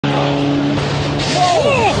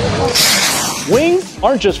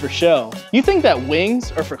aren't just for show. You think that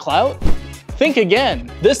wings are for clout? Think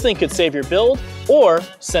again. This thing could save your build or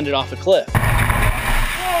send it off a cliff.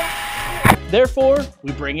 Therefore,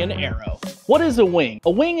 we bring in Aero. What is a wing? A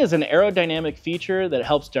wing is an aerodynamic feature that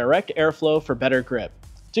helps direct airflow for better grip,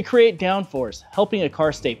 to create downforce, helping a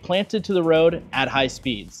car stay planted to the road at high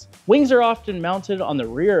speeds. Wings are often mounted on the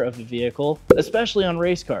rear of the vehicle, especially on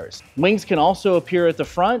race cars. Wings can also appear at the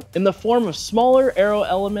front in the form of smaller aero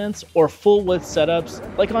elements or full width setups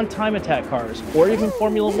like on time attack cars or even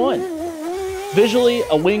Formula One. Visually,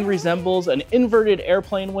 a wing resembles an inverted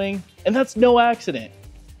airplane wing, and that's no accident.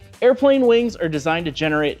 Airplane wings are designed to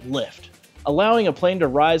generate lift, allowing a plane to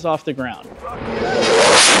rise off the ground.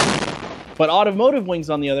 But automotive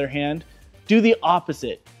wings, on the other hand, do the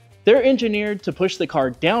opposite. They're engineered to push the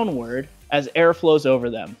car downward as air flows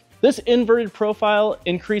over them. This inverted profile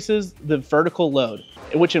increases the vertical load,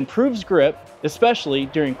 which improves grip, especially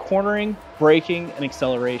during cornering, braking, and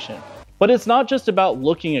acceleration. But it's not just about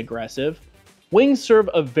looking aggressive. Wings serve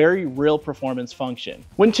a very real performance function.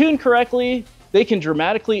 When tuned correctly, they can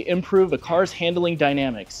dramatically improve a car's handling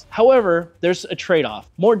dynamics. However, there's a trade-off.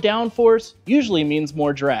 More downforce usually means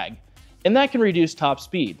more drag, and that can reduce top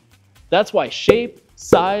speed. That's why shape,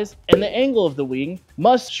 size, and the angle of the wing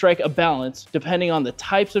must strike a balance depending on the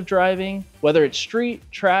types of driving, whether it's street,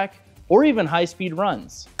 track, or even high-speed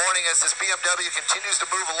runs. Morning as this BMW continues to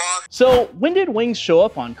move along. So when did wings show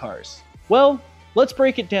up on cars? Well, let's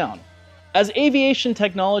break it down. As aviation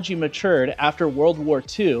technology matured after World War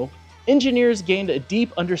II, engineers gained a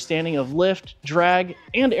deep understanding of lift, drag,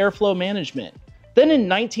 and airflow management. Then in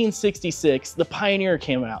 1966, the Pioneer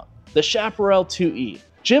came out, the Chaparral 2E.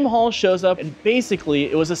 Jim Hall shows up and basically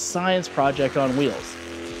it was a science project on wheels.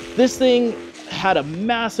 This thing had a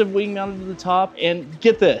massive wing mounted to the top, and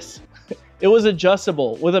get this, it was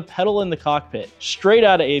adjustable with a pedal in the cockpit, straight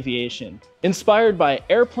out of aviation. Inspired by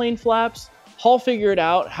airplane flaps, Hall figured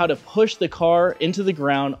out how to push the car into the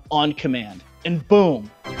ground on command. And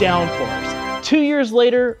boom, downforce. 2 years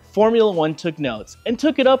later, Formula One took notes and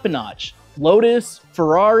took it up a notch. Lotus,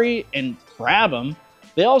 Ferrari, and grab 'em,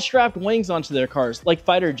 they all strapped wings onto their cars like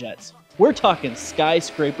fighter jets. We're talking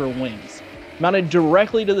skyscraper wings, mounted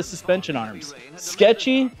directly to the suspension arms.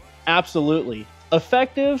 Sketchy? Absolutely.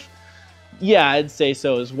 Effective? Yeah, I'd say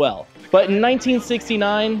so as well. But in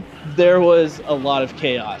 1969, there was a lot of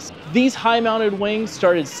chaos. These high-mounted wings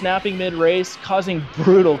started snapping mid-race, causing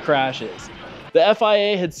brutal crashes. The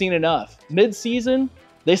FIA had seen enough. Mid-season,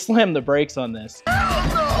 they slammed the brakes on this.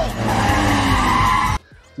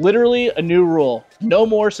 Literally a new rule, no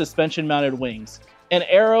more suspension-mounted wings. And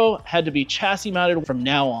Aero had to be chassis-mounted from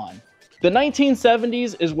now on. The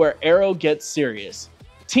 1970s is where Aero gets serious.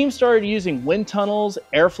 Teams started using wind tunnels,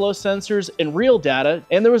 airflow sensors, and real data,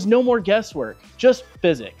 and there was no more guesswork, just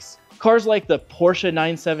physics. Cars like the Porsche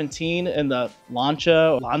 917 and the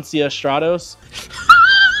Lancia Stratos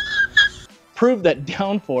proved that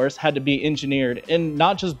downforce had to be engineered and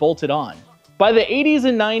not just bolted on. By the 80s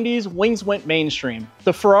and 90s, wings went mainstream.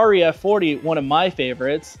 The Ferrari F40, one of my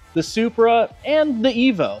favorites, the Supra, and the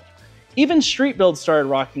Evo. Even street builds started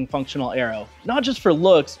rocking functional aero, not just for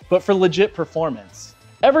looks, but for legit performance.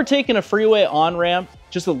 Ever taken a freeway on-ramp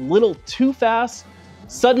just a little too fast?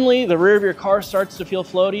 Suddenly, the rear of your car starts to feel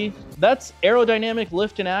floaty? That's aerodynamic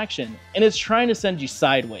lift in action, and it's trying to send you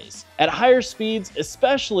sideways at higher speeds,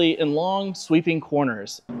 especially in long, sweeping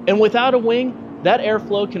corners. And without a wing, that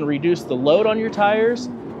airflow can reduce the load on your tires,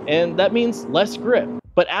 and that means less grip.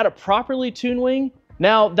 But add a properly tuned wing,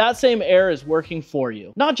 now that same air is working for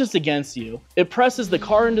you, not just against you. It presses the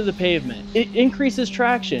car into the pavement, it increases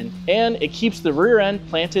traction, and it keeps the rear end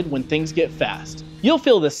planted when things get fast. You'll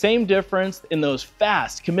feel the same difference in those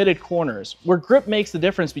fast, committed corners, where grip makes the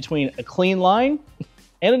difference between a clean line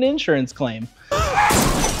and an insurance claim.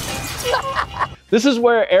 This is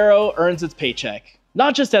where Aero earns its paycheck.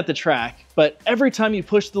 Not just at the track, but every time you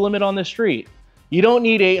push the limit on the street. You don't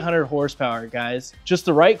need 800 horsepower, guys. Just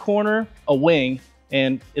the right corner, a wing,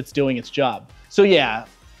 and it's doing its job. So yeah,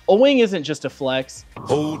 a wing isn't just a flex.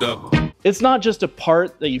 Hold up. It's not just a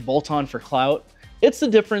part that you bolt on for clout. It's the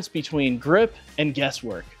difference between grip and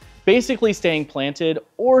guesswork, basically staying planted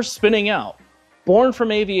or spinning out. Born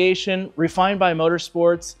from aviation, refined by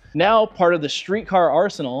motorsports, now part of the streetcar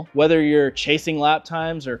arsenal, whether you're chasing lap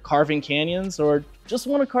times or carving canyons or just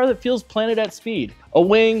want a car that feels planted at speed. A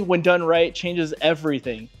wing, when done right, changes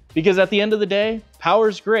everything. Because at the end of the day,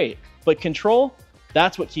 power's great, but control,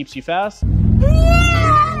 that's what keeps you fast.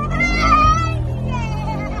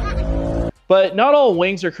 But not all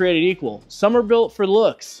wings are created equal. Some are built for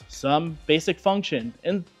looks, some basic function,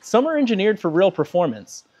 and some are engineered for real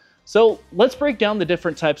performance. So let's break down the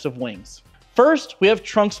different types of wings. First, we have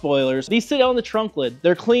trunk spoilers. These sit on the trunk lid.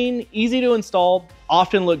 They're clean, easy to install,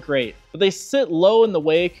 often look great, but they sit low in the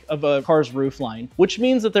wake of a car's roofline, which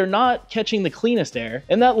means that they're not catching the cleanest air,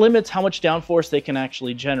 and that limits how much downforce they can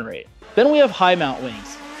actually generate. Then we have high mount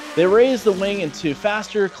wings. They raise the wing into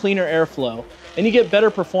faster, cleaner airflow, and you get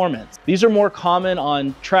better performance. These are more common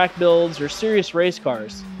on track builds or serious race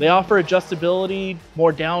cars. They offer adjustability,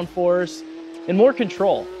 more downforce, and more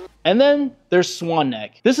control. And then there's swan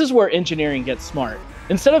neck. This is where engineering gets smart.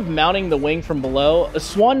 Instead of mounting the wing from below, a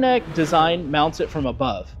swan neck design mounts it from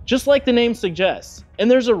above, just like the name suggests.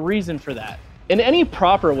 And there's a reason for that. In any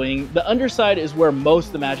proper wing, the underside is where most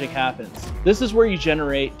of the magic happens. This is where you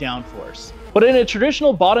generate downforce. But in a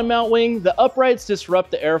traditional bottom mount wing, the uprights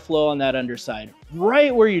disrupt the airflow on that underside,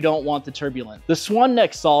 right where you don't want the turbulence. The swan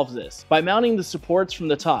neck solves this by mounting the supports from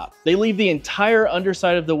the top. They leave the entire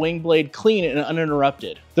underside of the wing blade clean and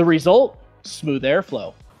uninterrupted. The result? Smooth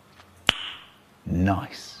airflow.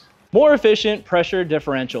 Nice. More efficient pressure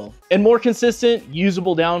differential, and more consistent,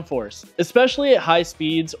 usable downforce, especially at high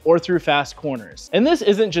speeds or through fast corners. And this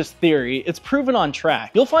isn't just theory, it's proven on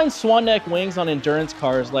track. You'll find swan neck wings on endurance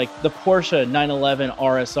cars like the Porsche 911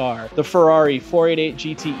 RSR, the Ferrari 488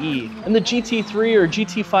 GTE, and the GT3 or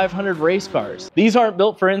GT500 race cars. These aren't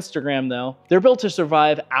built for Instagram though. They're built to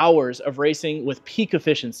survive hours of racing with peak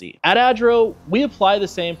efficiency. At ADRO, we apply the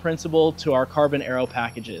same principle to our carbon aero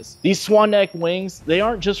packages. These swan neck wings, they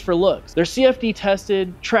aren't just for looks. They're CFD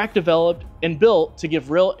tested, track developed, and built to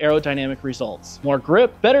give real aerodynamic results. More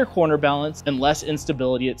grip, better corner balance, and less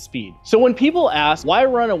instability at speed. So when people ask, why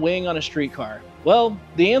run a wing on a street car? Well,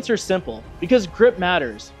 the answer is simple. Because grip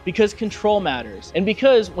matters, because control matters, and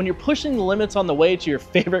because when you're pushing the limits on the way to your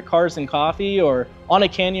favorite cars and coffee or on a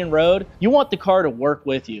canyon road, you want the car to work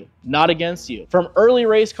with you, not against you. From early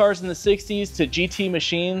race cars in the 60s to GT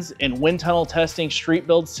machines and wind tunnel testing street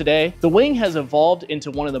builds today, the wing has evolved into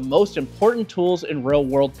one of the most important tools in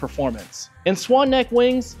real-world performance. And swan neck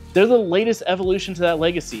wings, they're the latest evolution to that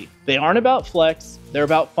legacy. They aren't about flex, they're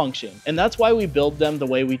about function. And that's why we build them the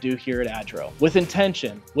way we do here at ADRO, with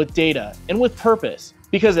intention, with data, and with purpose.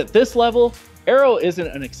 Because at this level, aero isn't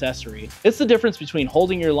an accessory. It's the difference between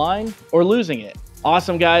holding your line or losing it.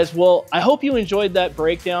 Awesome guys, well, I hope you enjoyed that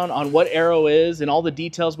breakdown on what aero is and all the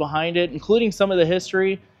details behind it, including some of the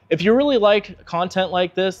history. If you really like content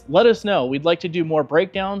like this, let us know. We'd like to do more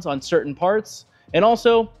breakdowns on certain parts. And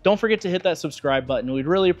also, don't forget to hit that subscribe button. We'd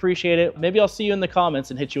really appreciate it. Maybe I'll see you in the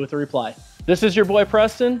comments and hit you with a reply. This is your boy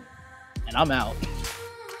Preston, and I'm out.